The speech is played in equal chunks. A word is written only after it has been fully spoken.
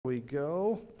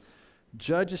go.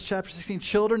 Judges chapter 16.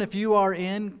 Children, if you are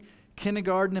in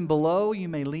kindergarten and below, you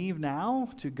may leave now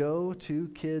to go to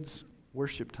kids'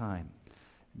 worship time.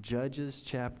 Judges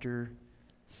chapter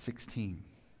 16.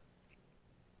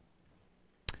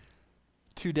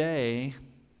 Today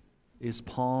is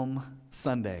Palm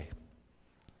Sunday,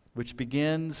 which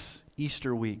begins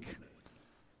Easter week,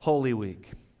 Holy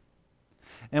Week.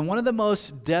 And one of the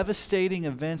most devastating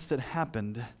events that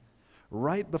happened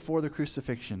right before the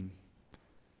crucifixion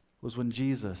was when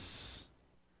Jesus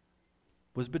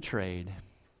was betrayed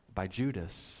by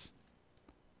Judas.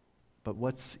 But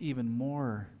what's even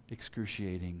more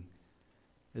excruciating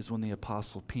is when the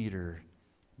Apostle Peter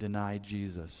denied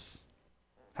Jesus.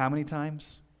 How many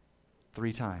times?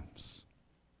 3 times.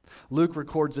 Luke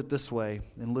records it this way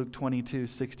in Luke 22,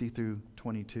 60 through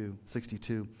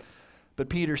 62. But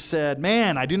Peter said,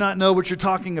 "Man, I do not know what you're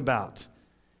talking about."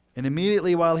 And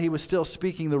immediately while he was still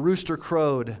speaking, the rooster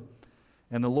crowed.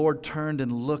 And the Lord turned and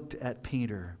looked at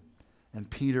Peter. And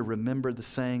Peter remembered the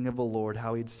saying of the Lord,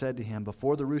 how he had said to him,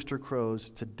 "Before the rooster crows,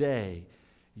 today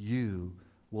you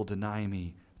will deny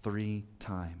me 3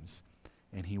 times."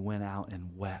 And he went out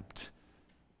and wept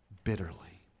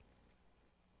bitterly.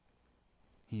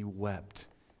 He wept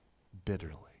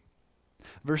bitterly.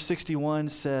 Verse 61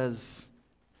 says,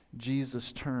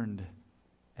 Jesus turned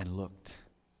and looked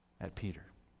at Peter.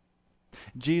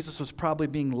 Jesus was probably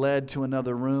being led to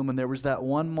another room, and there was that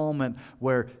one moment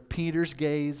where Peter's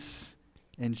gaze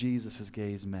and Jesus'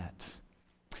 gaze met.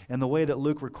 And the way that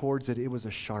Luke records it, it was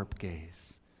a sharp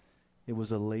gaze. It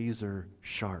was a laser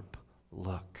sharp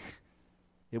look.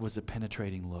 It was a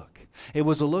penetrating look. It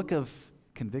was a look of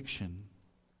conviction,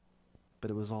 but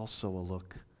it was also a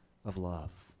look of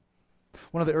love.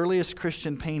 One of the earliest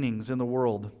Christian paintings in the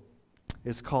world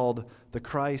is called the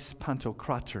Christ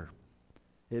Pantocrator.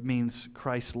 It means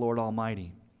Christ Lord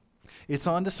Almighty. It's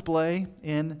on display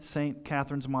in St.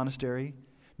 Catherine's Monastery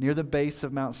near the base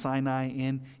of Mount Sinai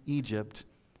in Egypt.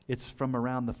 It's from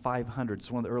around the 500s.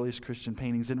 It's one of the earliest Christian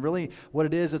paintings. And really what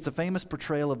it is, it's a famous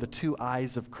portrayal of the 2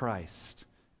 eyes of Christ.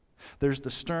 There's the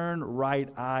stern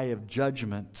right eye of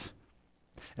judgment,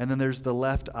 and then there's the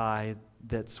left eye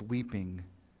that's weeping,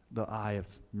 the eye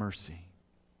of mercy.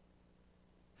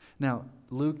 Now,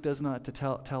 Luke does not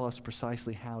tell us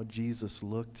precisely how Jesus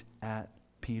looked at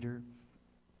Peter,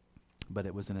 but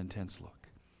it was an intense look.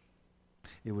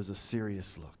 It was a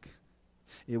serious look.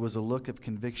 It was a look of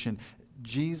conviction.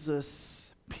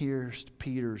 Jesus pierced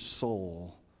Peter's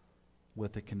soul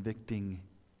with a convicting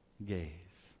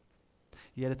gaze.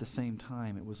 Yet at the same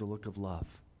time, it was a look of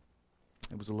love.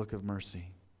 It was a look of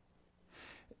mercy.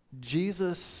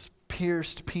 Jesus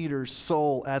pierced Peter's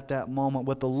soul at that moment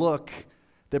with a look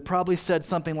that probably said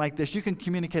something like this. You can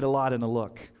communicate a lot in a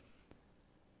look.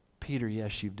 Peter,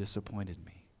 yes, you've disappointed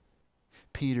me.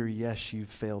 Peter, yes, you've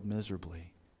failed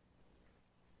miserably.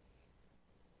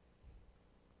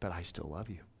 But I still love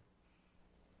you.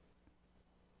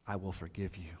 I will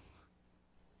forgive you.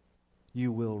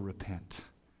 You will repent.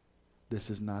 This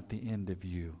is not the end of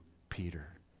you, Peter.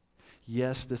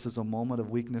 Yes, this is a moment of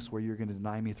weakness where you're going to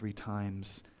deny me 3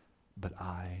 times, but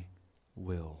I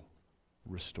will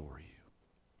restore you.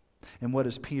 And what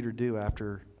does Peter do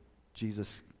after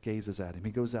Jesus gazes at him?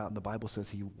 He goes out and the Bible says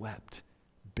he wept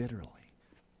bitterly.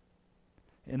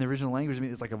 In the original language,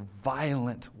 it's like a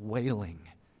violent wailing,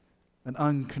 an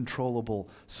uncontrollable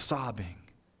sobbing.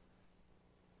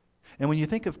 And when you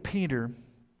think of Peter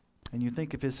and you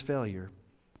think of his failure,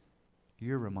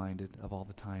 you're reminded of all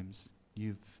the times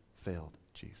you've failed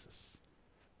Jesus.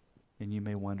 And you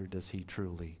may wonder, does he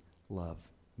truly love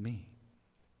me?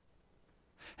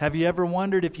 Have you ever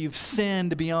wondered if you've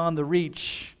sinned beyond the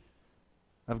reach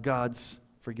of God's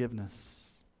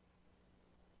forgiveness?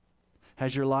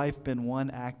 Has your life been one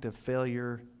act of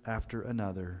failure after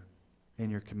another in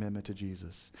your commitment to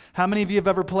Jesus? How many of you have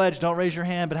ever pledged, don't raise your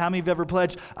hand, but how many of you have ever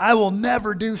pledged, I will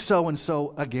never do so and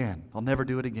so again. I'll never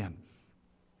do it again.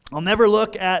 I'll never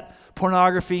look at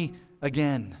pornography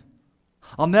again.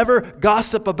 I'll never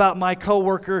gossip about my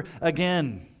coworker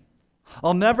again.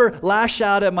 I'll never lash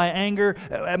out at my anger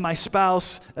at my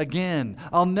spouse again.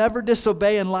 I'll never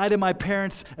disobey and lie to my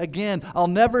parents again. I'll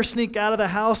never sneak out of the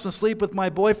house and sleep with my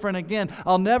boyfriend again.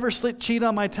 I'll never cheat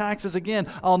on my taxes again.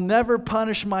 I'll never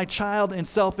punish my child in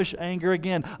selfish anger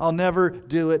again. I'll never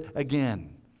do it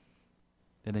again.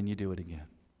 And then you do it again.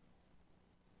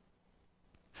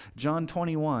 John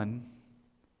 21,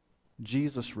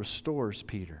 Jesus restores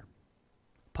Peter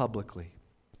publicly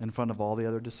in front of all the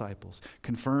other disciples,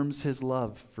 confirms his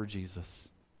love for Jesus,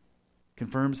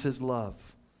 confirms his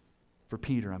love for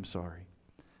Peter,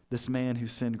 this man who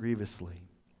sinned grievously.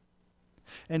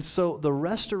 And so the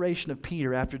restoration of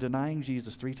Peter after denying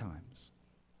Jesus 3 times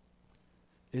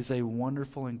is a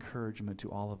wonderful encouragement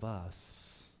to all of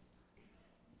us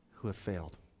who have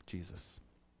failed Jesus.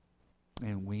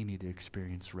 And we need to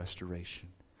experience restoration.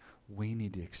 We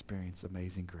need to experience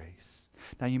amazing grace.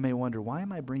 Now you may wonder, why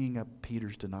am I bringing up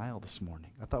Peter's denial this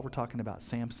morning? I thought we're talking about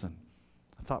Samson.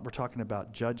 I thought we're talking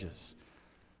about Judges.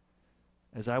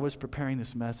 As I was preparing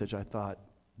this message, I thought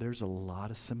there's a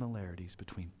lot of similarities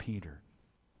between Peter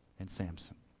and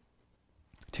Samson.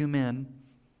 2 men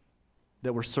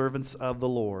that were servants of the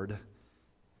Lord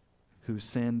who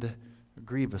sinned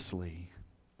grievously,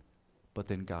 but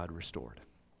then God restored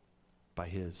by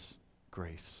His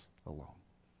grace alone.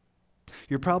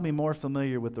 You're probably more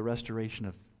familiar with the restoration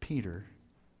of Peter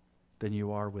than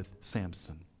you are with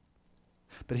Samson.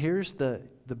 But here's the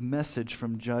message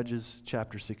from Judges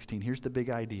chapter 16. Here's the big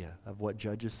idea of what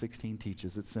Judges 16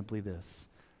 teaches. It's simply this: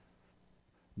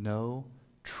 no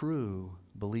true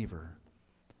believer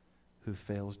who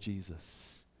fails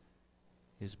Jesus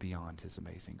is beyond His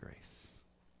amazing grace.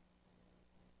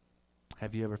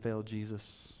 Have you ever failed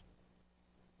Jesus?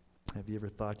 Have you ever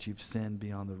thought you've sinned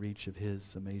beyond the reach of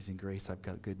His amazing grace? I've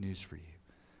got good news for you.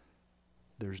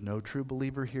 There's no true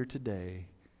believer here today.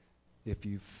 If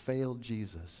you've failed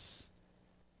Jesus,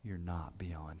 you're not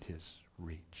beyond His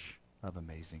reach of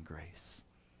amazing grace.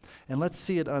 And let's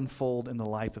see it unfold in the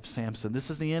life of Samson. This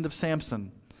is the end of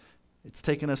Samson. It's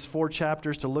taken us 4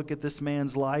 chapters to look at this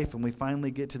man's life, and we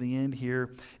finally get to the end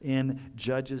here in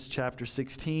Judges chapter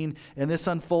 16. And this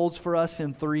unfolds for us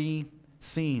in 3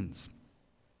 scenes.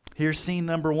 Here's scene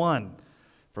number 1.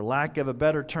 For lack of a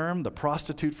better term, the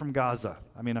prostitute from Gaza.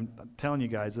 I mean, I'm telling you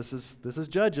guys, this is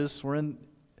Judges. We're in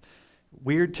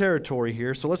weird territory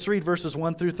here. So let's read verses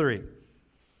 1 through 3.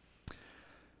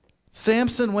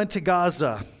 Samson went to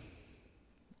Gaza,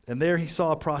 and there he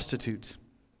saw a prostitute,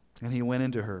 and he went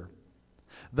into her.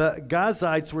 The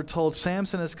Gazites were told,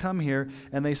 Samson has come here,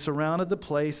 and they surrounded the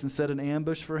place and set an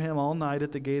ambush for him all night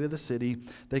at the gate of the city.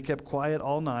 They kept quiet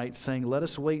all night, saying, let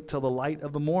us wait till the light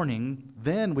of the morning,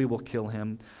 then we will kill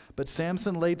him. But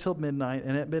Samson lay till midnight,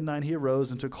 and at midnight he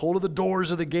arose and took hold of the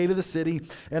doors of the gate of the city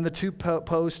and the 2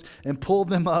 posts and pulled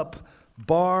them up,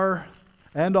 bar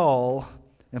and all,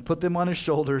 and put them on his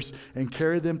shoulders and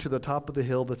carried them to the top of the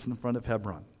hill that's in front of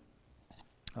Hebron.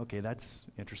 Okay, that's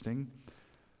interesting.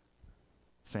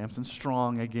 Samson's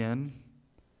strong again.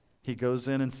 He goes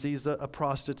in and sees a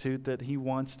prostitute that he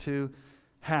wants to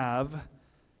have.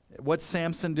 What's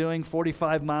Samson doing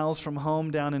 45 miles from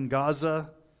home down in Gaza?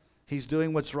 He's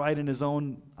doing what's right in his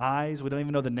own eyes. We don't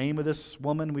even know the name of this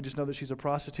woman. We just know that she's a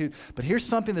prostitute. But here's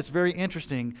something that's very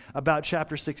interesting about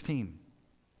chapter 16.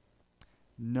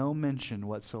 No mention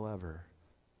whatsoever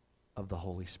of the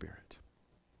Holy Spirit.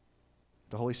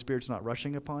 The Holy Spirit's not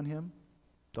rushing upon him.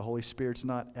 The Holy Spirit's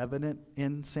not evident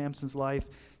in Samson's life.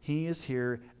 He is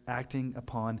here acting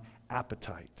upon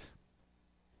appetite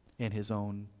in his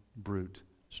own brute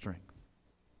strength.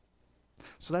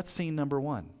 So that's scene number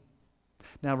 1.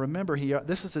 Now remember,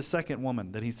 this is the second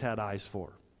woman that he's had eyes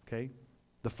for. Okay,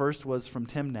 the first was from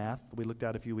Timnath, we looked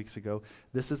at a few weeks ago.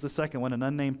 This is the second one, an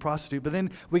unnamed prostitute. But then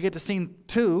we get to scene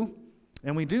 2,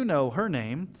 and we do know her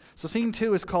name. So scene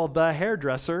 2 is called the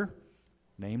hairdresser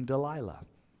named Delilah.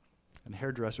 And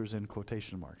hairdresser's in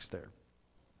quotation marks there.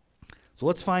 So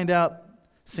let's find out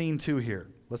scene 2 here.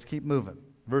 Let's keep moving.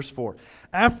 Verse 4.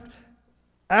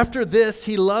 After this,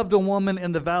 he loved a woman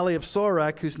in the valley of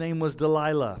Sorek whose name was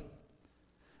Delilah.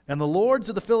 And the lords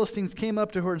of the Philistines came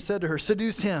up to her and said to her,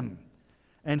 seduce him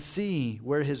and see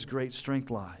where his great strength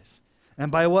lies,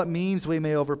 and by what means we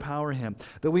may overpower him,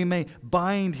 that we may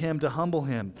bind him to humble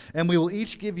him. And we will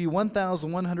each give you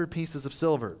 1,100 pieces of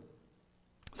silver.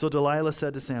 So Delilah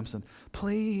said to Samson,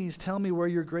 please tell me where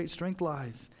your great strength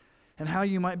lies, and how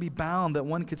you might be bound that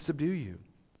one could subdue you.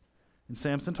 And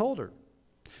Samson told her,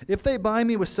 if they bind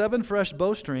me with 7 fresh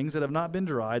bowstrings that have not been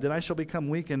dried, then I shall become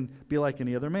weak and be like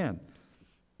any other man.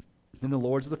 Then the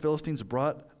lords of the Philistines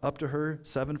brought up to her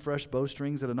 7 fresh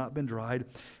bowstrings that had not been dried,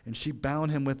 and she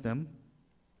bound him with them.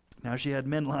 Now she had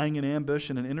men lying in ambush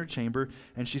in an inner chamber,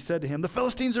 and she said to him, the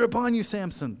Philistines are upon you,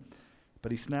 Samson.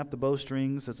 But he snapped the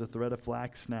bowstrings as a thread of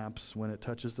flax snaps when it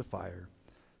touches the fire.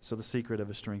 So the secret of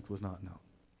his strength was not known.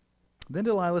 Then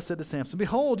Delilah said to Samson,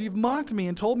 behold, you've mocked me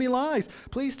and told me lies.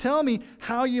 Please tell me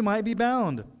how you might be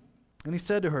bound. And he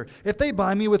said to her, if they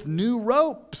bind me with new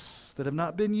ropes that have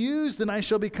not been used, then I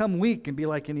shall become weak and be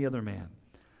like any other man.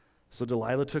 So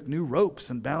Delilah took new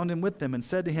ropes and bound him with them and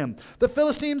said to him, the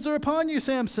Philistines are upon you,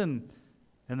 Samson.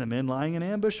 And the men lying in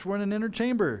ambush were in an inner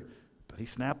chamber. But he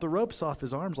snapped the ropes off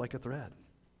his arms like a thread.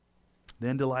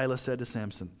 Then Delilah said to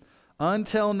Samson,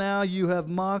 Until now you have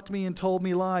mocked me and told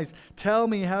me lies. Tell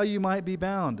me how you might be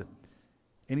bound.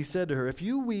 And he said to her, if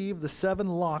you weave the 7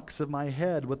 locks of my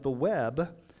head with the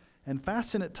web and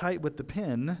fasten it tight with the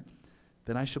pin,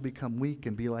 then I shall become weak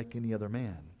and be like any other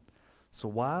man. So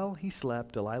while he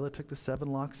slept, Delilah took the 7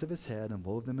 locks of his head and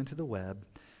wove them into the web,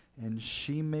 and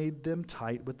she made them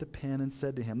tight with the pin and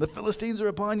said to him, the Philistines are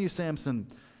upon you, Samson.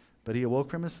 But he awoke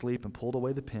from his sleep and pulled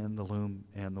away the pin, the loom,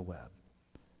 and the web.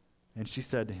 And she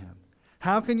said to him,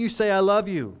 how can you say I love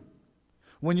you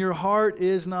when your heart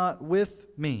is not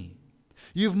with me?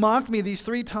 You've mocked me these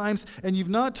 3 times, and you've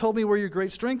not told me where your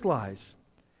great strength lies.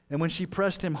 And when she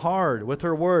pressed him hard with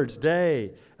her words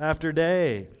day after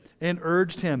day and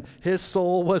urged him, his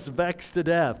soul was vexed to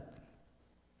death.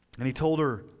 And he told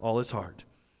her all his heart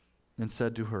and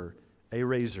said to her, a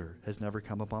razor has never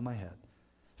come upon my head.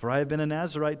 For I have been a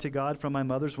Nazirite to God from my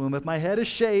mother's womb. If my head is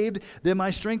shaved, then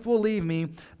my strength will leave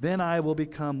me. Then I will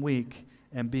become weak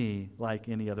and be like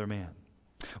any other man.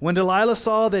 When Delilah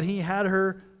saw that he had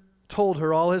told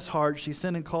her all his heart, she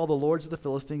sent and called the lords of the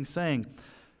Philistines, saying,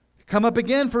 come up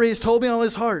again, for he has told me all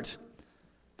his heart.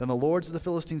 Then the lords of the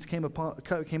Philistines came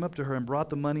up to her and brought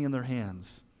the money in their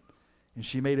hands. And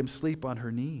she made him sleep on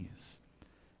her knees.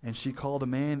 And she called a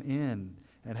man in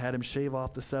and had him shave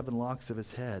off the 7 locks of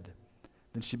his head.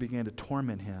 Then she began to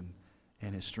torment him,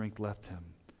 and his strength left him.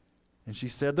 And she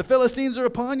said, the Philistines are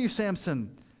upon you,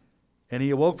 Samson. And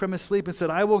he awoke from his sleep and said,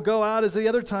 I will go out as the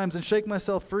other times and shake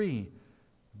myself free.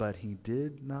 But he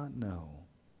did not know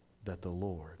that the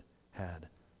Lord had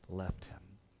left him.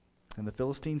 And the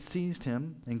Philistines seized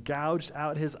him and gouged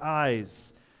out his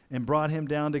eyes and brought him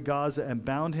down to Gaza and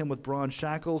bound him with bronze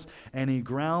shackles. And he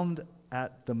ground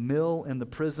at the mill in the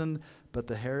prison, but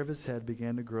the hair of his head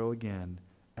began to grow again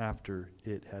after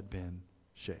it had been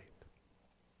shaved.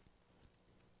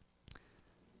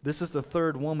 This is the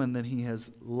 3rd woman that he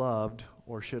has loved,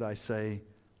 or should I say,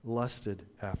 lusted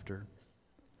after.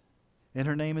 And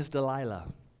her name is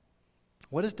Delilah.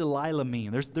 What does Delilah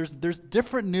mean? There's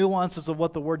different nuances of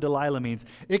what the word Delilah means.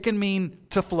 It can mean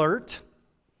to flirt.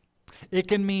 It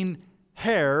can mean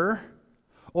hair.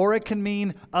 Or it can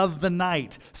mean of the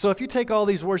night. So if you take all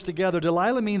these words together,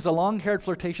 Delilah means a long-haired,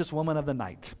 flirtatious woman of the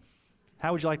night.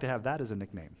 How would you like to have that as a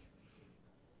nickname?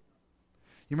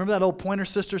 You remember that old Pointer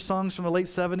Sisters songs from the late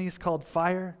 70s called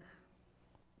Fire?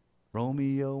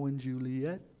 Romeo and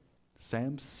Juliet,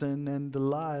 Samson and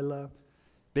Delilah.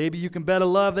 Baby, you can bet a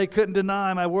love they couldn't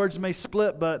deny. My words may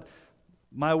split, but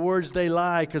my words they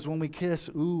lie, because when we kiss,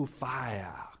 ooh,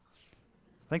 fire.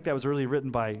 I think that was really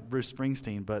written by Bruce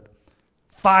Springsteen, but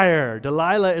fire.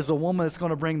 Delilah is a woman that's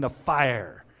going to bring the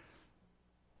fire.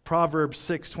 Proverbs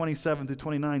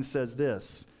 6:27-29 says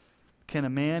this, can a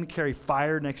man carry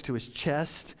fire next to his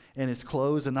chest and his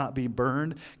clothes and not be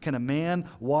burned? Can a man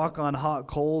walk on hot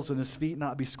coals and his feet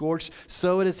not be scorched?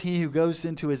 So it is he who goes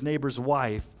into his neighbor's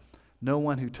wife. No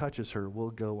one who touches her will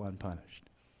go unpunished.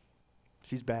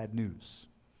 She's bad news.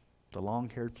 The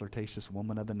long-haired, flirtatious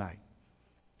woman of the night.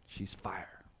 She's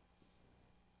fire.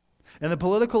 And the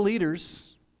political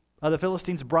leaders of the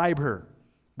Philistines bribe her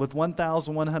with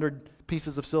 1,100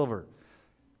 pieces of silver.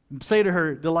 Say to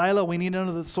her, Delilah, we need to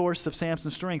know the source of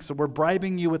Samson's strength, so we're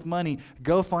bribing you with money.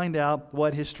 Go find out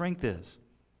what his strength is.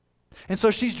 And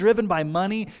so she's driven by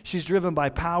money, she's driven by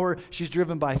power, she's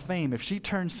driven by fame. If she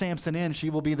turns Samson in, she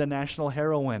will be the national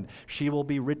heroine. She will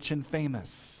be rich and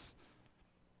famous.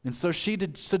 And so she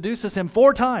seduces him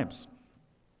 4 times.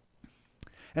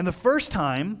 And the first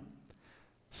time,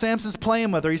 Samson's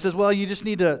playing with her. He says, well, you just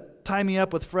need to tie me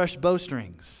up with fresh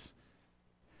bowstrings.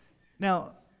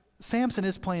 Now, Samson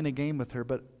is playing a game with her,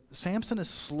 but Samson is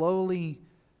slowly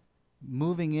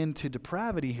moving into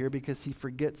depravity here because he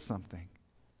forgets something.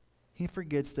 He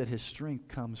forgets that his strength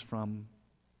comes from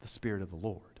the Spirit of the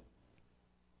Lord,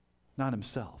 not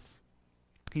himself.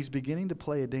 He's beginning to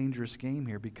play a dangerous game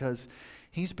here because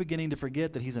he's beginning to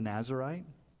forget that he's a Nazirite,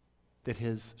 that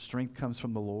his strength comes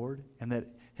from the Lord, and that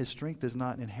his strength is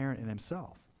not inherent in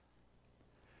himself.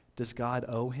 Does God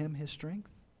owe him his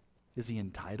strength? Is he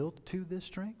entitled to this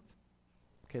strength?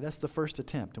 Okay, that's the first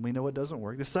attempt, and we know it doesn't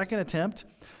work. The second attempt,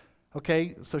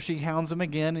 okay, so she hounds him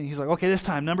again, and he's like, okay, this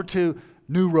time, number 2,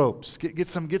 new ropes. Get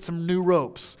some new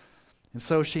ropes. And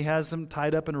so she has him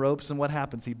tied up in ropes, and what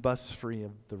happens? He busts free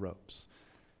of the ropes.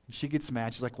 And she gets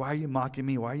mad. She's like, why are you mocking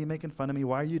me? Why are you making fun of me?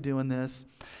 Why are you doing this?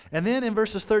 And then in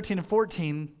verses 13 and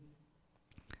 14,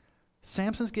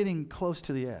 Samson's getting close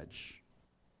to the edge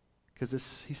because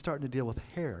he's starting to deal with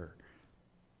hair.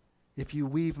 If you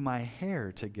weave my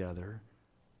hair together,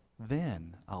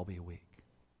 then I'll be weak.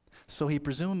 So he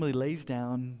presumably lays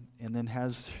down and then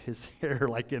has his hair,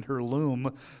 like in her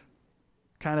loom,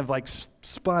 kind of like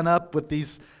spun up with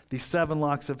these 7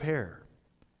 locks of hair.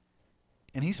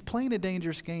 And he's playing a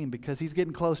dangerous game because he's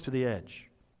getting close to the edge.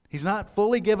 He's not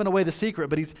fully giving away the secret,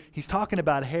 but he's talking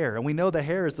about hair, and we know the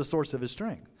hair is the source of his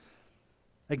strength.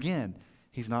 Again,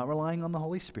 he's not relying on the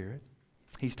Holy Spirit.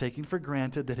 He's taking for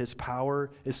granted that his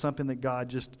power is something that God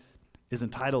just is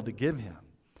entitled to give him.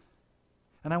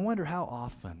 And I wonder, how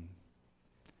often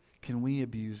can we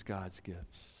abuse God's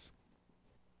gifts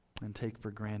and take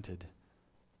for granted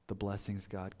the blessings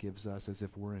God gives us as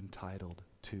if we're entitled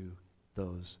to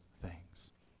those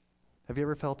things? Have you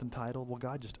ever felt entitled? Well,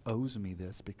 God just owes me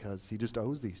this because he just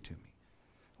owes these to me.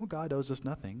 Well, God owes us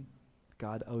nothing.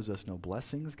 God owes us no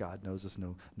blessings. God owes us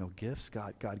no gifts.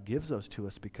 God gives those to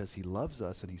us because he loves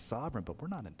us and he's sovereign, but we're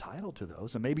not entitled to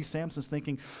those. And maybe Samson's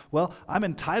thinking, well, I'm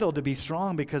entitled to be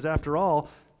strong because after all,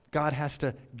 God has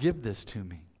to give this to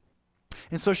me.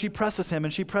 And so she presses him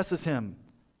and she presses him.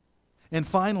 And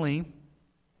finally,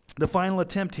 the final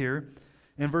attempt here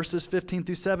in verses 15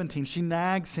 through 17, she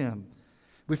nags him.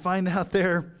 We find out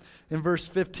there in verse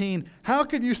 15, how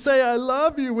can you say I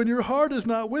love you when your heart is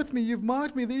not with me? You've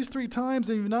mocked me these 3 times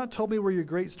and you've not told me where your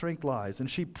great strength lies. And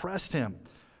she pressed him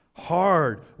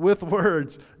hard with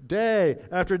words day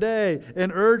after day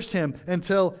and urged him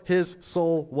until his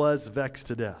soul was vexed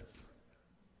to death.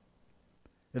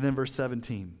 And then verse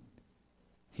 17,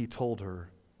 he told her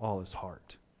all his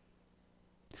heart.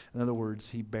 In other words,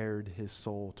 he bared his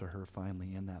soul to her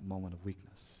finally in that moment of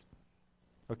weakness.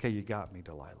 Okay, you got me,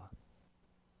 Delilah.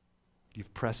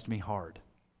 You've pressed me hard.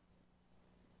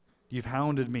 You've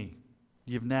hounded me.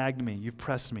 You've nagged me. You've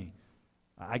pressed me.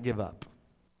 I give up.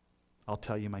 I'll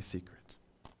tell you my secret.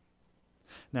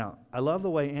 Now, I love the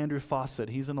way Andrew Fawcett,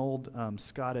 he's an old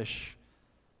Scottish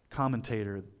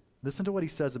commentator. Listen to what he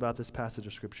says about this passage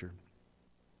of Scripture.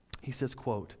 He says,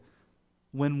 quote,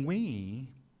 when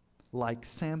we, like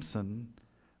Samson,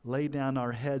 lay down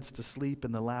our heads to sleep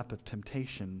in the lap of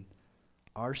temptation,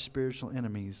 our spiritual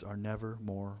enemies are never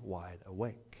more wide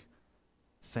awake.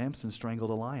 Samson strangled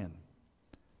a lion,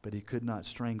 but he could not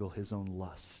strangle his own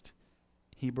lust.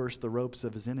 He burst the ropes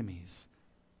of his enemies,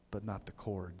 but not the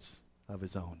cords of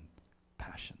his own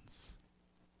passions.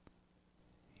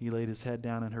 He laid his head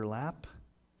down in her lap,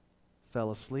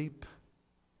 fell asleep,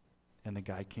 and the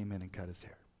guy came in and cut his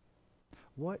hair.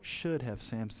 What should have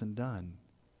Samson done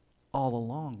all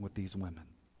along with these women?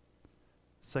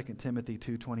 2 Timothy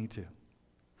 2:22.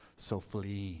 So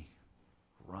flee,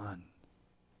 run.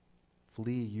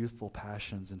 Flee youthful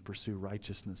passions and pursue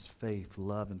righteousness, faith,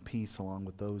 love, and peace along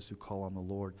with those who call on the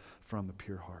Lord from a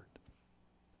pure heart.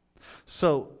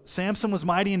 So Samson was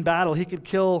mighty in battle. He could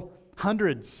kill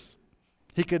hundreds.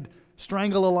 He could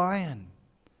strangle a lion.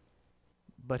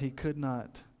 But he could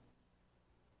not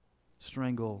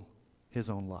strangle his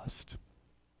own lust.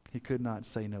 He could not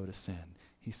say no to sin.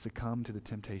 He succumbed to the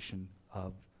temptation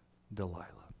of Delilah.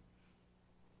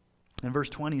 And verse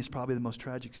 20 is probably the most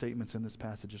tragic statements in this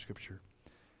passage of Scripture.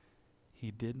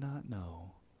 He did not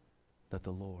know that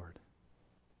the Lord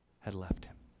had left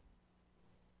him.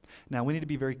 Now, we need to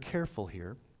be very careful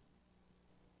here,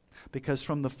 because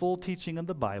from the full teaching of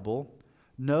the Bible,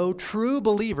 no true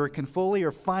believer can fully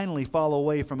or finally fall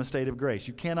away from a state of grace.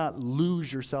 You cannot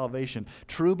lose your salvation.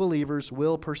 True believers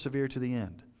will persevere to the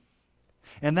end.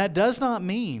 And that does not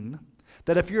mean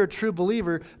that if you're a true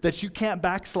believer that you can't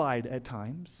backslide at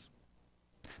times,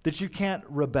 that you can't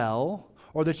rebel,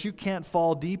 or that you can't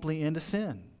fall deeply into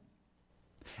sin.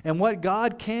 And what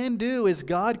God can do is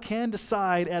God can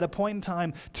decide at a point in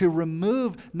time to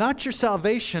remove not your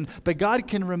salvation, but God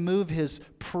can remove his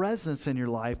presence in your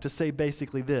life to say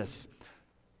basically this: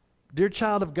 dear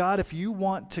child of God, if you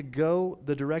want to go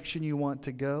the direction you want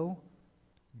to go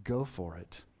for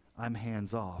it. I'm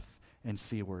hands off and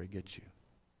see where it gets you.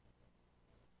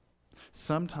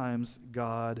 Sometimes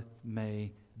God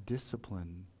may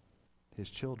discipline his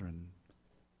children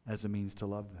as a means to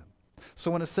love them.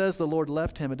 So when it says the Lord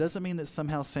left him, it doesn't mean that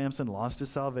somehow Samson lost his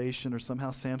salvation or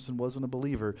somehow Samson wasn't a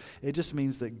believer. It just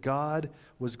means that God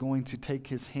was going to take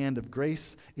his hand of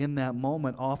grace in that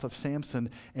moment off of Samson,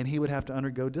 and he would have to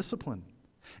undergo discipline.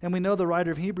 And we know the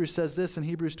writer of Hebrews says this in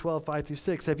Hebrews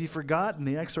 12:5-6. Have you forgotten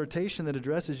the exhortation that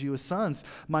addresses you as sons?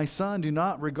 My son, do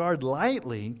not regard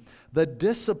lightly the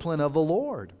discipline of the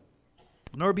Lord,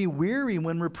 nor be weary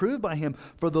when reproved by him.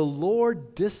 For the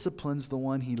Lord disciplines the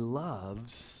one he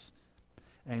loves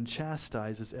and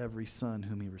chastises every son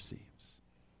whom he receives.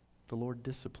 The Lord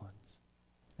disciplines.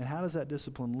 And how does that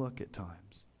discipline look at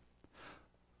times?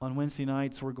 On Wednesday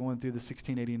nights, we're going through the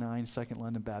 1689 Second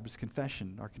London Baptist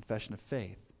Confession, our confession of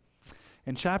faith.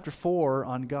 In chapter 4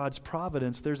 on God's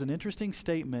providence, there's an interesting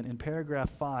statement in paragraph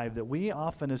 5 that we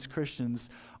often as Christians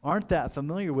aren't that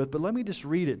familiar with, but let me just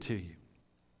read it to you.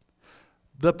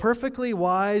 The perfectly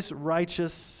wise,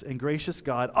 righteous, and gracious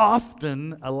God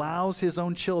often allows his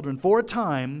own children for a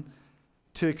time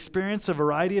to experience a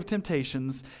variety of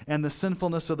temptations and the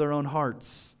sinfulness of their own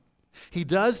hearts. He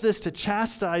does this to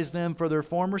chastise them for their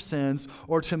former sins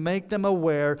or to make them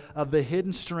aware of the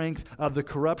hidden strength of the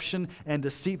corruption and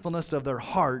deceitfulness of their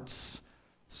hearts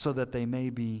so that they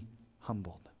may be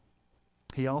humbled.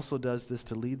 He also does this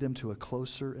to lead them to a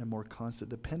closer and more constant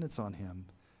dependence on him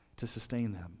to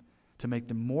sustain them, to make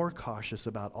them more cautious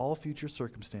about all future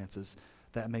circumstances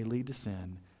that may lead to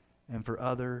sin and for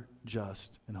other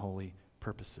just and holy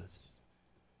purposes.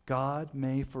 God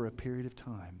may, for a period of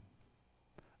time,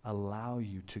 allow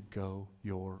you to go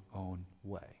your own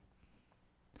way.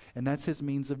 And that's his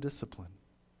means of discipline.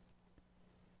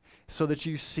 So that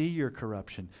you see your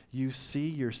corruption, you see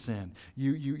your sin,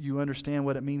 you understand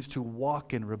what it means to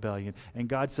walk in rebellion. And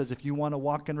God says, if you want to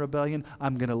walk in rebellion,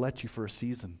 I'm going to let you for a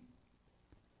season.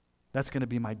 That's going to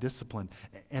be my discipline.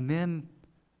 And then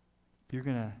you're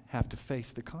going to have to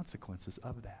face the consequences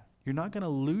of that. You're not going to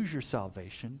lose your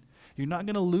salvation. You're not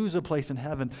going to lose a place in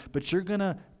heaven, but you're going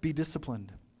to be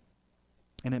disciplined.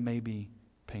 And it may be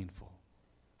painful.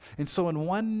 And so in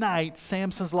one night,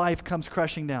 Samson's life comes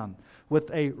crashing down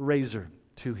with a razor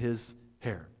to his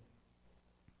hair.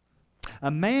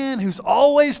 A man who's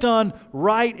always done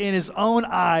right in his own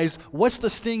eyes. What's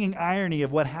the stinging irony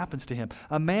of what happens to him?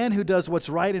 A man who does what's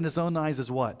right in his own eyes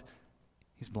is what?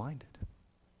 He's blinded.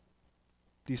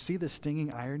 Do you see the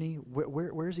stinging irony?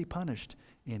 Where is he punished?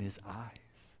 In his eyes.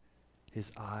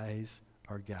 His eyes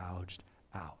are gouged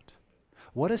out.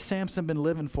 What has Samson been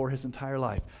living for his entire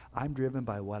life? I'm driven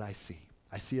by what I see.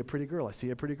 I see a pretty girl. I see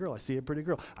a pretty girl. I see a pretty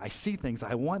girl. I see things.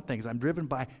 I want things. I'm driven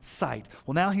by sight.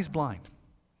 Well, now he's blind.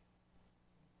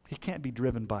 He can't be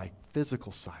driven by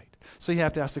physical sight. So you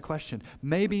have to ask the question,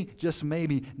 maybe, just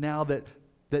maybe, now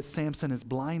that Samson is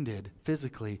blinded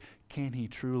physically, can he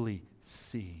truly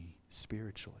see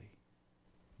spiritually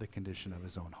the condition of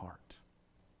his own heart?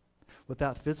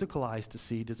 Without physical eyes to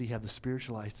see, does he have the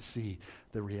spiritual eyes to see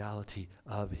the reality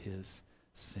of his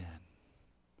sin?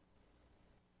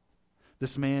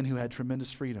 This man who had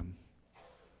tremendous freedom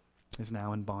is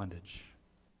now in bondage.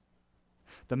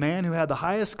 The man who had the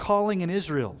highest calling in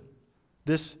Israel,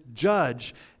 this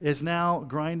judge, is now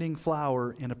grinding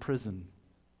flour in a prison,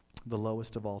 the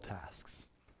lowest of all tasks.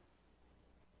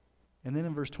 And then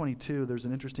in verse 22, there's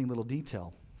an interesting little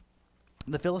detail.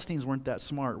 The Philistines weren't that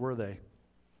smart, were they?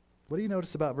 What do you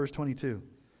notice about verse 22?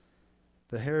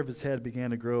 The hair of his head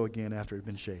began to grow again after it had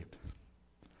been shaved.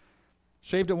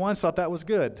 Shaved it once, thought that was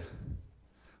good.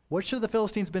 What should the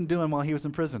Philistines been doing while he was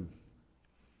in prison?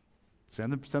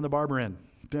 Send the barber in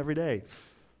every day.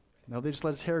 No, they just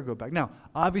let his hair grow back. Now,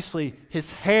 obviously,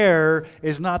 his hair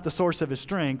is not the source of his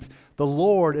strength. The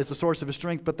Lord is the source of his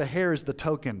strength, but the hair is the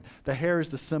token. The hair is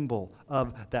the symbol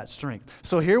of that strength.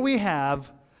 So here we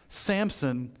have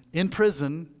Samson in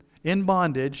prison, in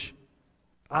bondage,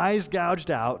 eyes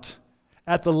gouged out,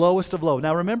 at the lowest of low.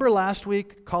 Now, remember last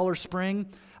week, Collar Spring?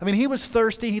 I mean, he was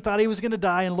thirsty. He thought he was going to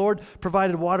die, and Lord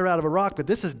provided water out of a rock, but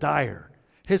this is dire.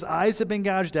 His eyes have been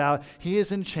gouged out. He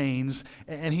is in chains,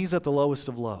 and he's at the lowest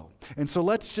of low. And so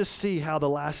let's just see how the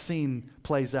last scene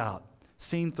plays out.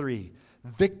 Scene 3,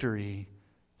 victory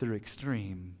through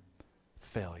extreme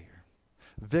failure.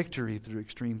 Victory through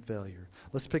extreme failure.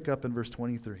 Let's pick up in verse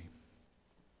 23.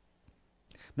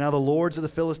 Now the lords of the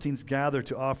Philistines gathered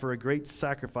to offer a great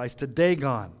sacrifice to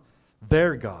Dagon,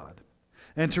 their god,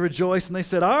 and to rejoice. And they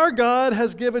said, our God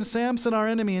has given Samson, our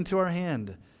enemy, into our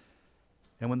hand.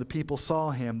 And when the people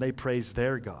saw him, they praised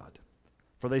their God.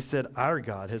 For they said, our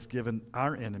God has given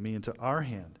our enemy into our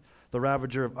hand, the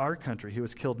ravager of our country, who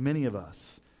has killed many of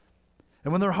us.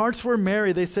 And when their hearts were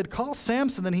merry, they said, call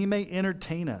Samson, that he may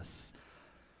entertain us.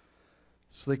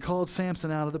 So they called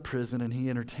Samson out of the prison, and he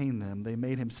entertained them. They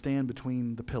made him stand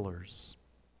between the pillars.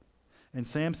 And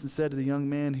Samson said to the young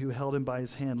man who held him by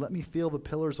his hand, let me feel the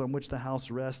pillars on which the house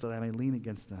rests, that I may lean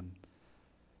against them.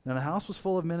 Now the house was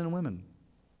full of men and women.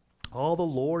 All the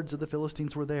lords of the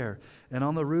Philistines were there, and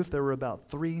on the roof there were about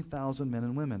 3,000 men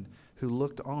and women who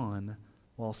looked on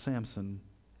while Samson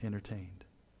entertained.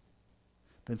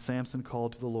 Then Samson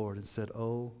called to the Lord and said,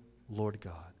 O Lord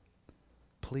God,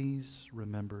 please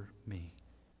remember me,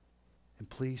 and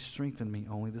please strengthen me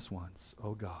only this once,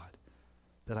 O God,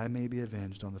 that I may be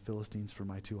avenged on the Philistines for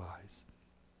my 2 eyes.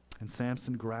 And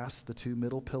Samson grasped the 2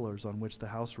 middle pillars on which the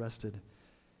house rested,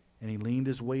 and he leaned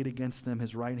his weight against them,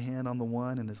 his right hand on the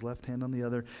one and his left hand on the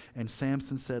other. And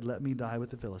Samson said, let me die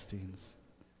with the Philistines.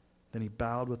 Then he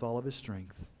bowed with all of his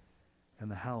strength,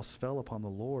 and the house fell upon the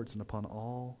lords and upon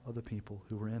all of the people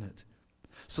who were in it.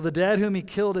 So the dead whom he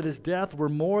killed at his death were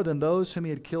more than those whom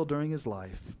he had killed during his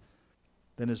life.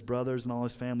 Then his brothers and all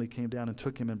his family came down and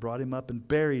took him and brought him up and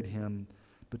buried him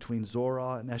between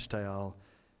Zorah and Eshtaol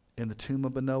in the tomb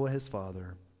of Manoah his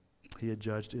father. He had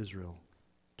judged Israel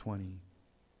 20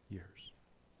 years.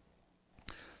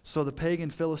 So the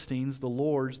pagan Philistines, the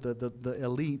lords, the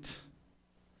elite,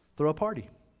 throw a party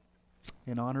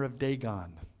in honor of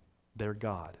Dagon, their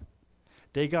god.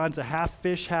 Dagon's a half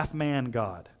fish, half man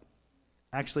god.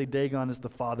 Actually, Dagon is the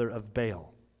father of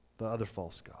Baal, the other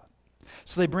false god.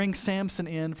 So they bring Samson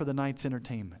in for the night's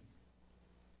entertainment.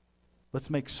 Let's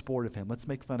make sport of him. Let's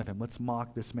make fun of him. Let's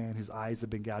mock this man whose eyes have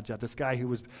been gouged out. This guy who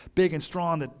was big and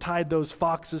strong that tied those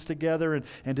foxes together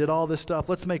and did all this stuff.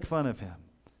 Let's make fun of him.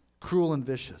 Cruel and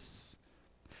vicious.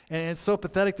 And it's so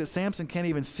pathetic that Samson can't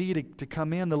even see to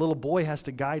come in. The little boy has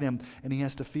to guide him, and he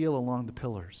has to feel along the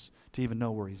pillars to even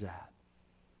know where he's at.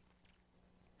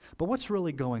 But what's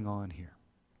really going on here?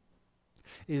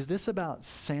 Is this about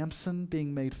Samson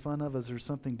being made fun of, or is there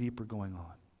something deeper going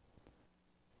on?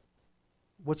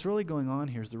 What's really going on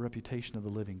here is the reputation of the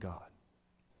living God.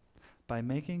 By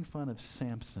making fun of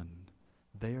Samson,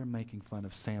 they are making fun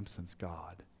of Samson's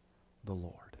God, the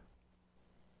Lord.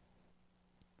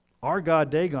 Our God,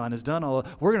 Dagon, has done all.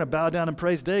 We're going to bow down and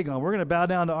praise Dagon. We're going to bow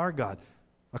down to our God,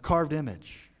 a carved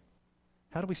image.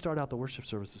 How do we start out the worship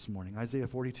service this morning? Isaiah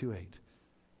 42:8.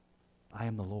 I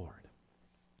am the Lord.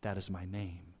 That is my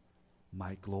name.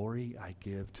 My glory I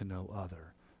give to no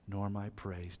other, nor my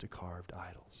praise to carved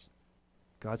idols.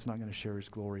 God's not going to share his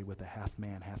glory with a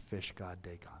half-man, half-fish God,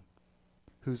 Dagon.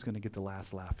 Who's going to get the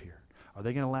last laugh here? Are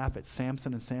they going to laugh at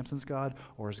Samson and Samson's God,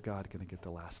 or is God going to get the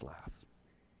last laugh?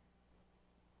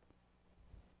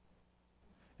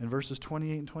 In verses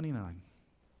 28 and 29,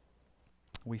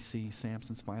 we see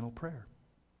Samson's final prayer.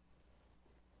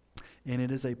 And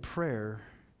it is a prayer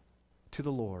to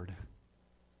the Lord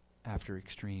after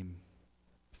extreme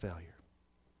failure.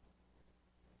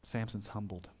 Samson's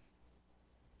humbled.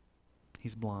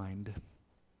 He's blind.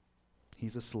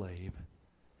 He's a slave.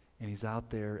 And he's out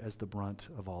there as the brunt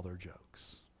of all their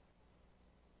jokes.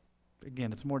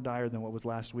 Again, it's more dire than what was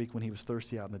last week when he was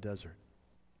thirsty out in the desert.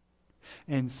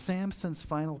 And Samson's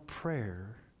final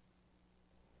prayer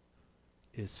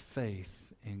is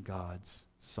faith in God's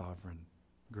sovereign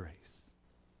grace.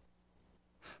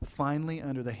 Finally,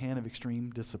 under the hand of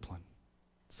extreme discipline,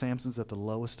 Samson's at the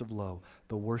lowest of low,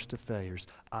 the worst of failures,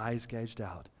 eyes gouged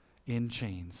out, in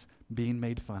chains, being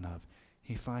made fun of.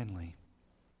 He finally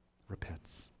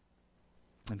repents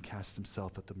and casts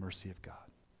himself at the mercy of God.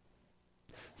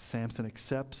 Samson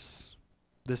accepts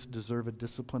this deserved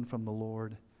discipline from the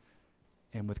Lord,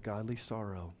 and with godly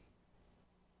sorrow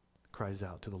cries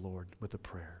out to the Lord with a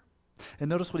prayer. And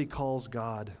notice what he calls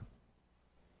God.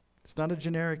 It's not a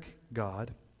generic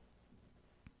God.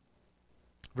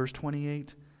 Verse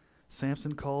 28,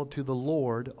 Samson called to the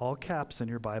Lord, all caps in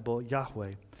your Bible,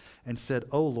 Yahweh, and said,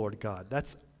 O Lord God.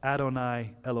 That's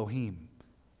Adonai Elohim.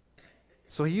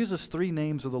 So he uses three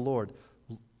names of the Lord.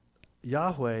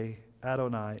 Yahweh,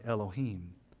 Adonai,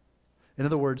 Elohim. In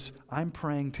other words, I'm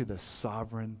praying to the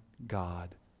sovereign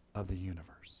God of the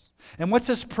universe. And what's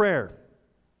his prayer?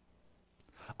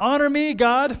 Honor me,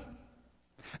 God.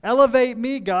 Elevate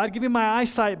me, God. Give me my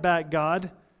eyesight back,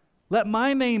 God. Let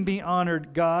my name be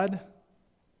honored, God.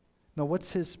 No,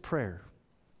 what's his prayer?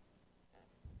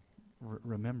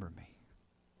 Remember me.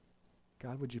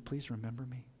 God, would you please remember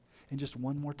me? And just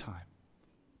one more time,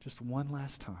 just one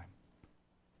last time,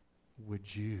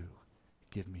 would you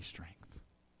give me strength?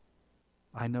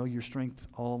 I know your strength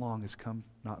all along has come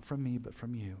not from me, but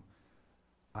from you.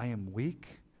 I am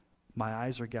weak. My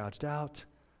eyes are gouged out.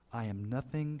 I am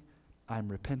nothing. I'm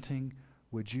repenting.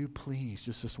 Would you please,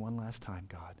 just this one last time,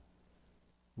 God,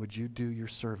 would you do your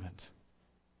servant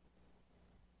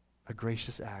a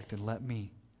gracious act and let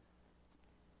me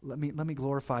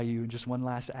glorify you in just one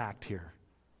last act here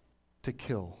to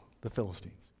kill the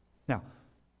Philistines. Now,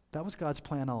 that was God's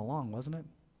plan all along, wasn't it?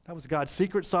 That was God's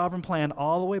secret sovereign plan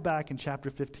all the way back in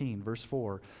chapter 15, verse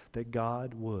 4, that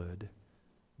God would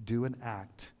do an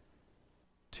act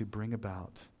to bring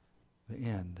about the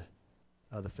end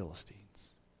of the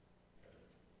Philistines.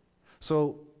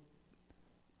 So,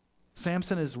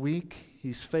 Samson is weak,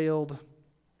 he's failed,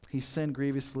 he's sinned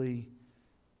grievously,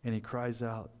 and he cries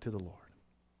out to the Lord,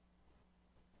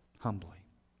 humbly.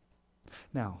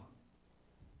 Now,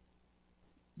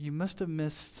 you must have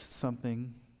missed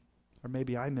something, or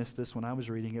maybe I missed this when I was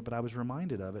reading it, but I was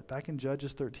reminded of it back in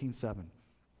Judges 13:7.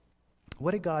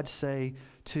 What did God say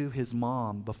to his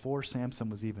mom before Samson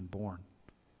was even born?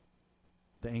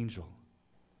 the angel.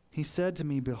 He said to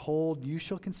me, behold, you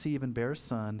shall conceive and bear a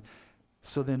son.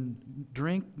 So then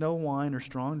drink no wine or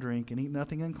strong drink and eat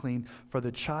nothing unclean, for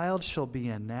the child shall be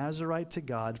a Nazarite to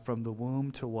God from the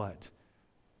womb to what?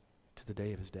 To the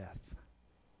day of his death.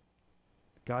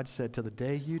 God said, till the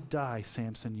day you die,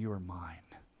 Samson, you are mine.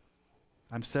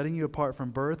 I'm setting you apart from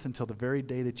birth until the very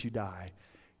day that you die.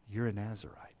 You're a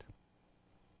Nazarite.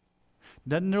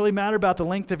 Doesn't really matter about the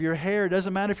length of your hair. It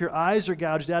doesn't matter if your eyes are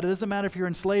gouged out. It doesn't matter if you're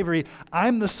in slavery.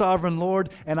 I'm the sovereign Lord,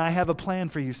 and I have a plan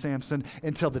for you, Samson.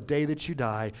 Until the day that you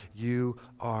die, you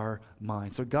are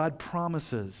mine. So God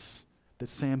promises that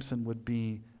Samson would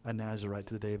be a Nazarite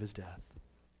to the day of his death.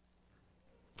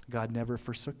 God never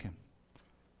forsook him.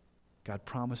 God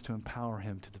promised to empower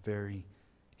him to the very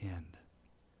end.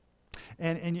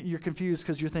 And you're confused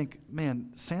because you think, man,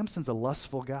 Samson's a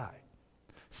lustful guy.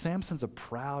 Samson's a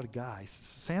proud guy.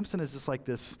 Samson is just like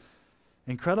this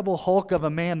incredible hulk of a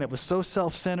man that was so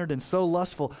self-centered and so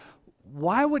lustful.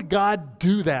 Why would God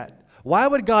do that? Why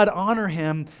would God honor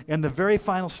him in the very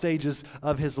final stages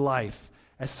of his life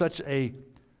as such a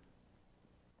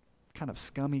kind of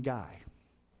scummy guy?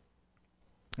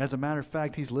 As a matter of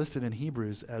fact, he's listed in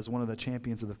Hebrews as one of the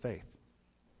champions of the faith.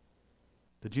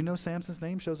 Did you know Samson's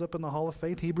name shows up in the Hall of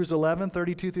Faith? Hebrews 11,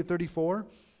 32 through 34.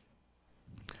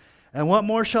 And what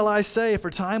more shall I say? For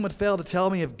time would fail to tell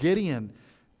me of Gideon,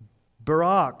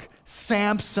 Barak,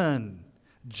 Samson,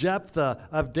 Jephthah,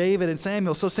 of David and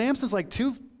Samuel. So Samson's like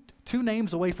two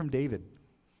names away from David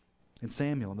and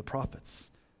Samuel and the prophets,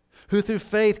 who through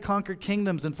faith conquered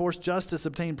kingdoms, enforced justice,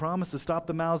 obtained promises, stopped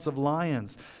the mouths of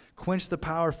lions, quenched the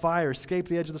power of fire, escaped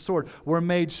the edge of the sword, were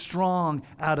made strong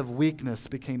out of weakness,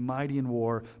 became mighty in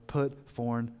war, put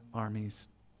foreign armies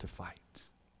to fight.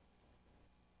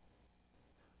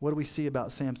 What do we see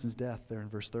about Samson's death there in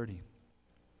verse 30?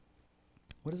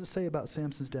 What does it say about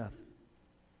Samson's death?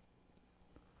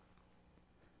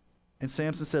 And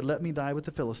Samson said, let me die with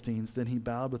the Philistines. Then he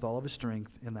bowed with all of his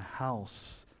strength, and the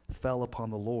house fell upon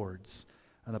the lords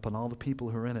and upon all the people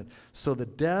who were in it. So the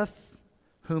death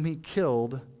whom he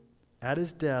killed at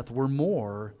his death were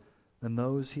more than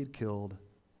those he had killed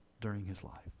during his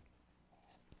life.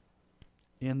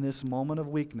 In this moment of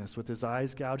weakness, with his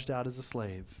eyes gouged out as a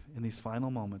slave, in these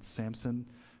final moments, Samson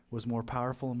was more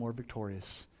powerful and more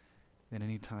victorious than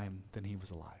any time than he was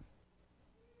alive.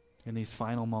 In these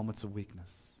final moments of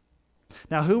weakness.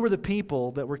 Now, who were the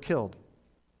people that were killed?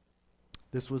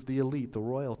 This was the elite, the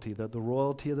royalty of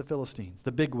the Philistines,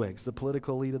 the bigwigs, the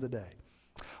political elite of the day.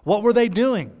 What were they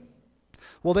doing?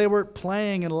 Well, they were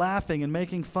playing and laughing and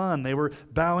making fun. They were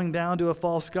bowing down to a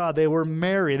false god. They were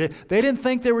merry. They didn't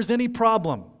think there was any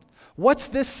problem. What's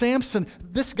this Samson,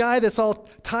 this guy that's all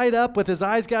tied up with his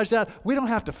eyes gouged out? We don't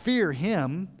have to fear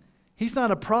him. He's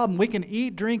not a problem. We can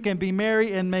eat, drink, and be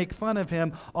merry and make fun of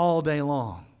him all day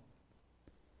long.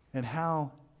 And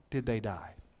how did they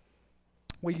die?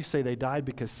 Well, you say they died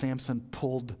because Samson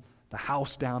pulled the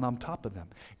house down on top of them.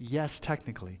 Yes,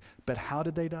 technically. But how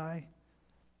did they die?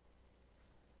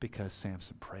 Because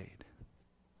Samson prayed.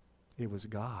 It was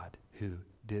God who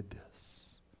did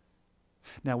this.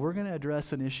 Now, we're going to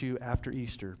address an issue after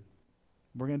Easter.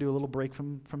 We're going to do a little break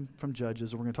from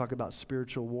Judges, and we're going to talk about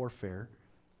spiritual warfare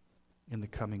in the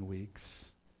coming weeks,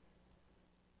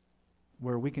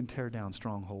 where we can tear down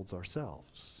strongholds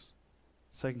ourselves.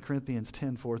 2 Corinthians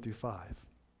 10, 4 through 5.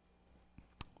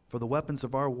 For the weapons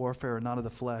of our warfare are not of the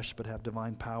flesh, but have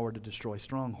divine power to destroy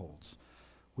strongholds.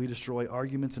 We destroy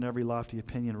arguments and every lofty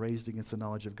opinion raised against the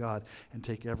knowledge of God, and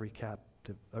take every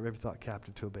thought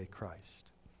captive to obey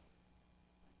Christ.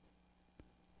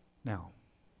 Now,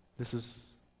 this is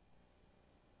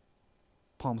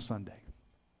Palm Sunday,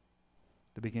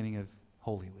 the beginning of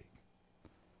Holy Week.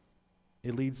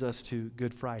 It leads us to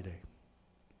Good Friday,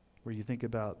 where you think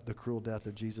about the cruel death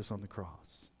of Jesus on the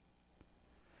cross.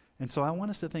 And so I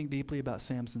want us to think deeply about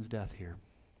Samson's death here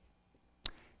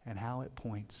and how it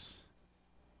points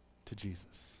to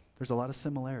Jesus. There's a lot of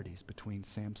similarities between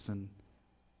Samson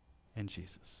and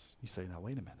Jesus. You say, now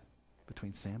wait a minute.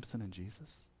 Between Samson and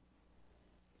Jesus?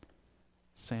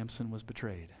 Samson was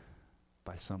betrayed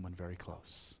by someone very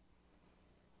close,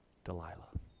 Delilah.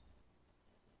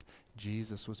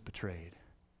 Jesus was betrayed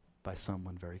by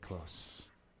someone very close,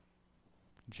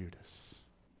 Judas.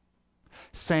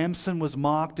 Samson was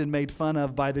mocked and made fun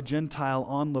of by the Gentile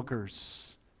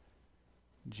onlookers.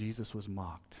 Jesus was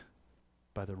mocked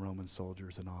by the Roman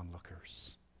soldiers and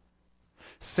onlookers.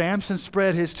 Samson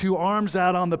spread his two arms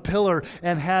out on the pillar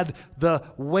and had the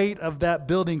weight of that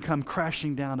building come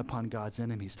crashing down upon God's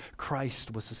enemies.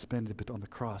 Christ was suspended on the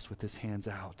cross with his hands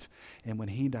out. And when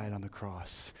he died on the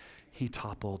cross, he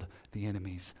toppled the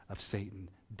enemies of Satan,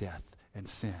 death, and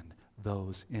sin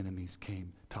those enemies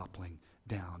came toppling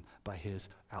down by his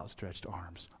outstretched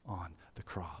arms on the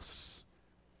cross.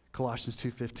 Colossians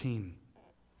 2:15.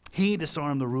 He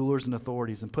disarmed the rulers and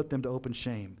authorities and put them to open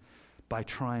shame by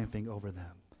triumphing over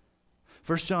them.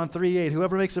 1 John 3:8,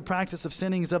 whoever makes a practice of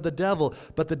sinning is of the devil,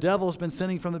 but the devil has been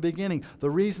sinning from the beginning.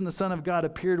 The reason the Son of God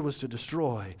appeared was to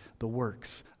destroy the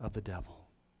works of the devil.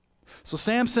 So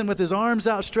Samson, with his arms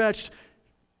outstretched,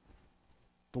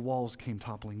 the walls came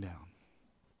toppling down.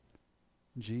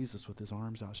 Jesus, with his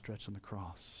arms outstretched on the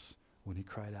cross, when he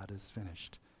cried out, "It is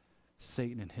finished,"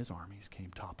 Satan and his armies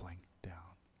came toppling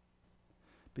down.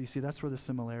 But you see, that's where the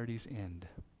similarities end.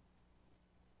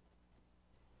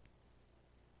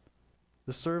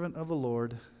 The servant of the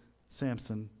Lord,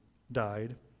 Samson,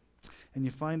 died. And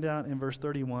you find out in verse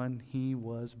 31, he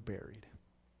was buried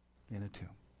in a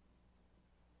tomb.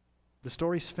 The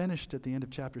story's finished at the end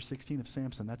of chapter 16 of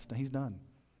Samson. He's done.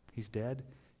 He's dead.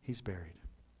 He's buried.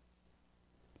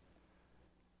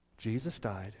 Jesus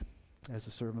died as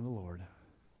a servant of the Lord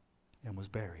and was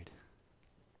buried.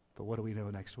 But what do we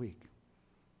know next week?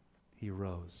 He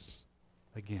rose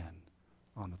again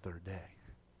on the third day.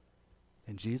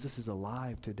 And Jesus is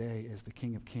alive today as the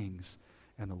King of Kings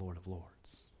and the Lord of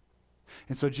Lords.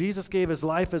 And so Jesus gave his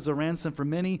life as a ransom for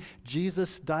many.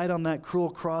 Jesus died on that cruel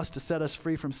cross to set us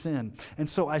free from sin. And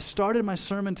so I started my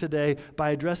sermon today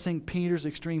by addressing Peter's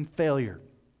extreme failure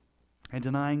and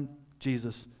denying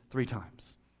Jesus 3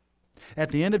 times.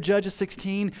 At the end of Judges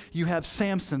 16, you have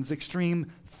Samson's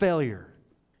extreme failure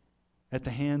at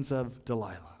the hands of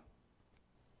Delilah.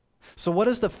 So what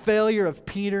does the failure of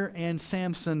Peter and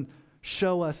Samson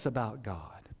show us about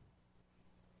God?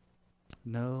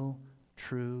 No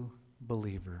true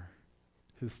believer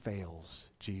who fails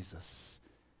Jesus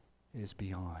is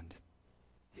beyond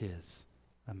his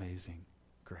amazing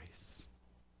grace.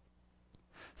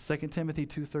 2 Timothy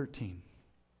 2:13.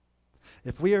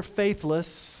 If we are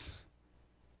faithless,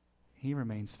 he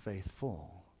remains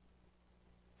faithful,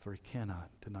 for he cannot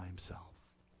deny himself.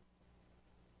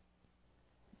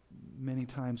 Many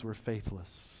times we're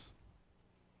faithless.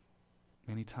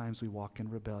 Many times we walk in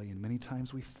rebellion. Many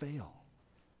times we fail.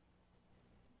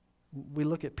 We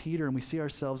look at Peter and we see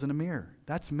ourselves in a mirror.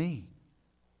 That's me.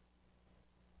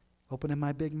 Opening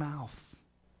my big mouth.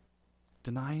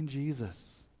 Denying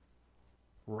Jesus.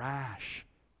 Rash.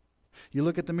 You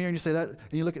look at the mirror and you say that,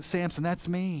 and you look at Samson, that's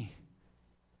me.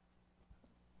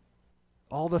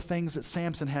 All the things that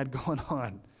Samson had going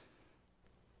on.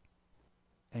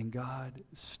 And God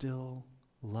still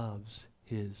loves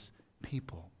his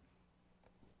people.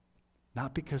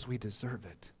 Not because we deserve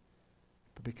it,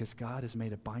 but because God has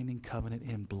made a binding covenant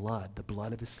in blood, the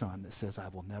blood of his Son, that says, I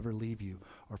will never leave you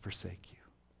or forsake you.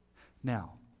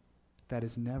 Now, that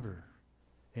is never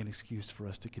an excuse for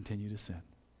us to continue to sin.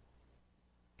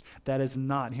 That is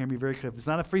not, hear me very clearly, it's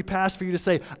not a free pass for you to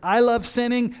say, I love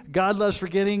sinning, God loves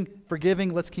forgiving,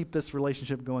 let's keep this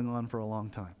relationship going on for a long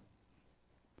time.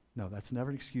 No, that's never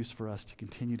an excuse for us to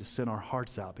continue to sin our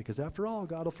hearts out, because after all,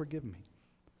 God will forgive me.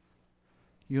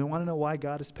 You want to know why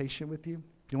God is patient with you?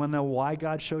 You want to know why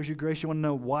God shows you grace? You want to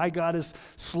know why God is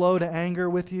slow to anger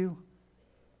with you?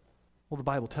 Well, the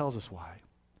Bible tells us why.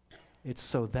 It's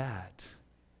so that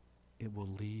it will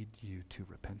lead you to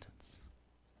repentance.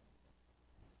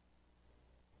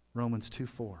 Romans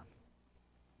 2:4.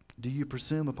 Do you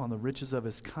presume upon the riches of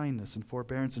his kindness and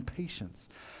forbearance and patience,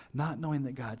 not knowing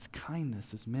that God's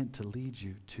kindness is meant to lead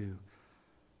you to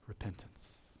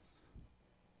repentance?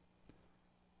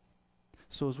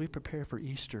 So as we prepare for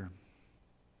Easter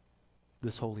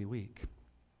this Holy Week,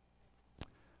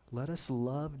 let us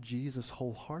love Jesus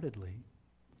wholeheartedly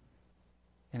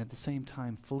and at the same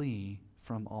time flee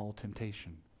from all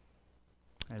temptation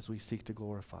as we seek to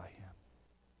glorify him.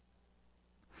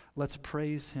 Let's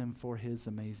praise him for his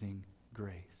amazing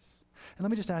grace. And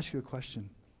let me just ask you a question.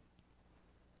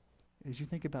 As you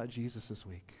think about Jesus this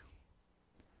week,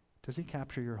 does he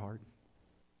capture your heart?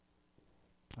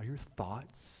 Are your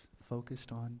thoughts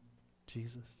focused on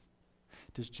Jesus?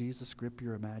 Does Jesus grip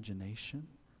your imagination?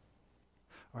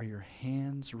 Are your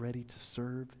hands ready to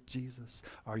serve Jesus?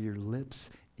 Are your lips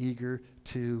eager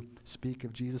to speak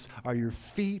of Jesus? Are your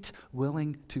feet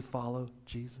willing to follow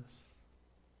Jesus?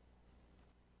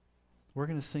 We're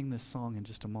going to sing this song in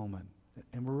just a moment,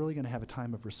 and we're really going to have a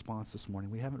time of response this morning.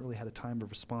 We haven't really had a time of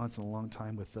response in a long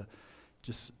time with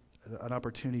just an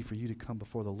opportunity for you to come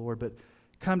before the Lord, but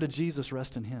come to Jesus,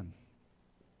 rest in him.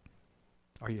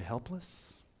 Are you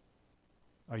helpless?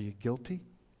 Are you guilty?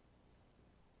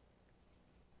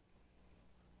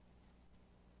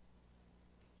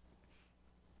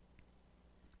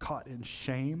 Caught in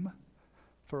shame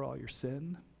for all your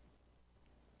sin?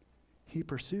 He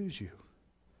pursues you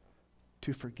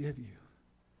to forgive you.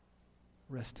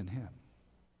 Rest in him.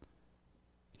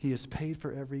 He has paid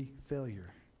for every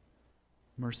failure.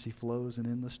 Mercy flows in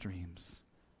endless streams.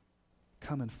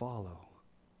 Come and follow.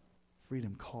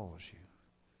 Freedom calls you.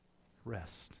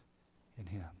 Rest in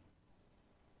him.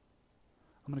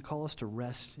 I'm going to call us to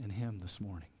rest in him this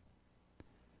morning.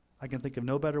 I can think of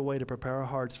no better way to prepare our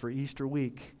hearts for Easter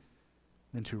week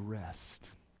than to rest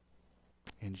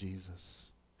in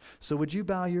Jesus. So would you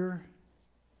bow your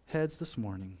heads this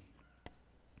morning?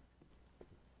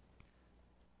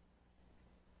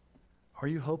 Are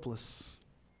you hopeless?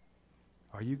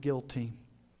 Are you guilty?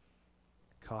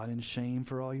 Caught in shame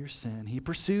for all your sin? He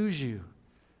pursues you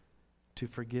to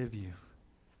forgive you.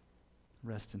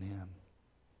 Rest in him.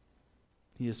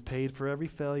 He has paid for every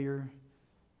failure.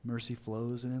 Mercy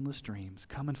flows in endless streams.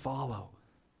 Come and follow.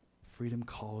 Freedom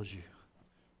calls you.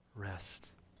 Rest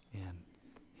in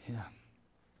him.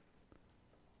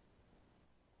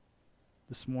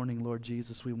 This morning, Lord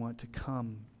Jesus, we want to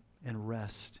come and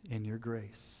rest in your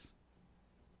grace.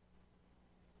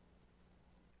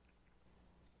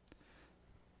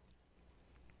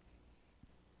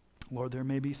 Lord, there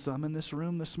may be some in this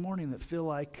room this morning that feel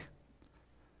like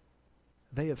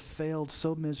they have failed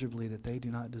so miserably that they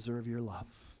do not deserve your love.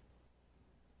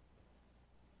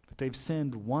 But they've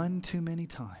sinned one too many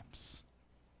times.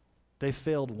 They've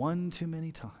failed one too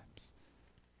many times.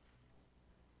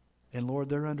 And Lord,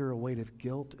 they're under a weight of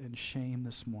guilt and shame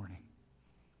this morning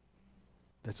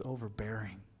that's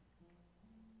overbearing.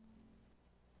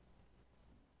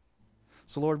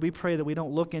 So Lord, we pray that we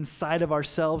don't look inside of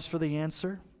ourselves for the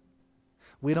answer.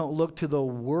 We don't look to the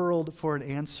world for an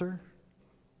answer.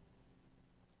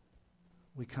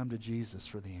 We come to Jesus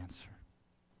for the answer.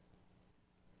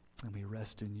 And we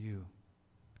rest in you,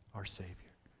 our Savior.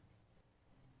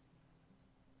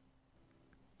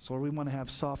 So Lord, we want to have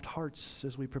soft hearts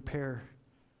as we prepare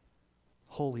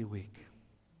Holy Week.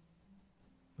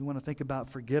 We want to think about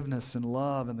forgiveness and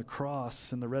love and the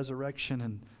cross and the resurrection.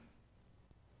 And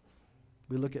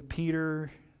we look at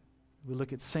Peter, we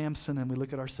look at Samson, and we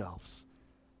look at ourselves.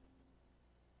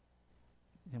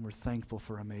 And we're thankful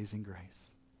for amazing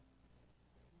grace.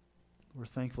 We're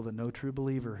thankful that no true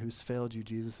believer who's failed you,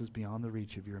 Jesus, is beyond the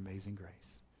reach of your amazing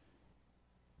grace.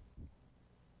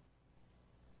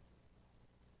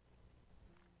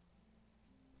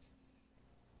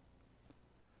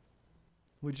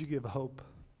 Would you give hope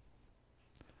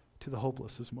to the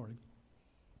hopeless this morning?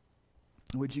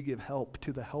 Would you give help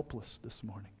to the helpless this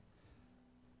morning?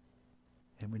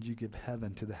 And would you give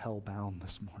heaven to the hell-bound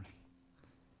this morning?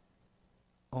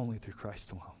 Only through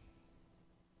Christ alone.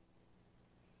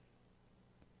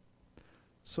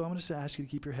 So I'm just going to ask you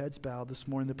to keep your heads bowed this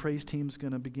morning. The praise team's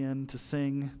going to begin to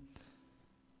sing.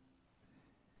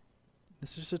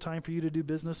 This is just a time for you to do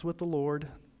business with the Lord.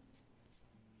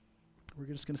 We're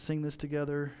just going to sing this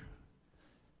together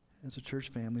as a church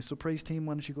family. So praise team,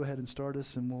 why don't you go ahead and start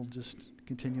us, and we'll just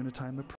continue in a time of prayer.